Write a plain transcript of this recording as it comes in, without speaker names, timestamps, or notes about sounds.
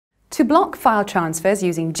To block file transfers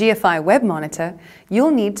using GFI WebMonitor, you'll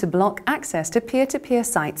need to block access to peer-to-peer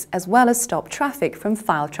sites as well as stop traffic from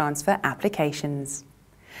file transfer applications.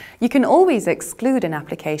 You can always exclude an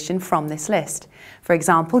application from this list. For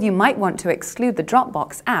example, you might want to exclude the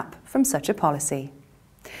Dropbox app from such a policy.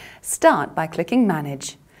 Start by clicking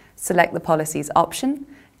Manage. Select the Policies option,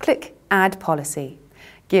 click Add Policy.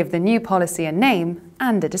 Give the new policy a name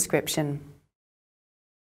and a description.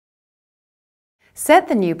 Set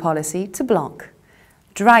the new policy to Block.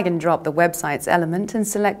 Drag and drop the website's element and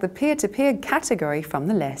select the peer-to-peer category from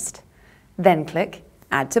the list. Then click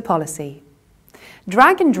Add to Policy.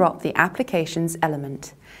 Drag and drop the Applications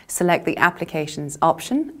element. Select the Applications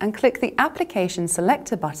option and click the Application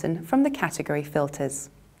Selector button from the category filters.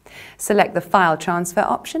 Select the File Transfer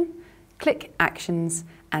option, click Actions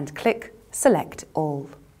and click Select All.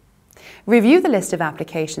 Review the list of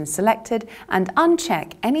applications selected and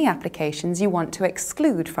uncheck any applications you want to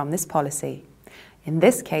exclude from this policy. In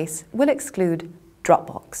this case, we'll exclude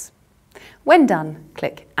Dropbox. When done,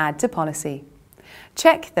 click Add to Policy.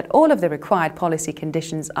 Check that all of the required policy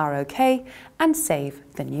conditions are OK and save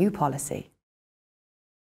the new policy.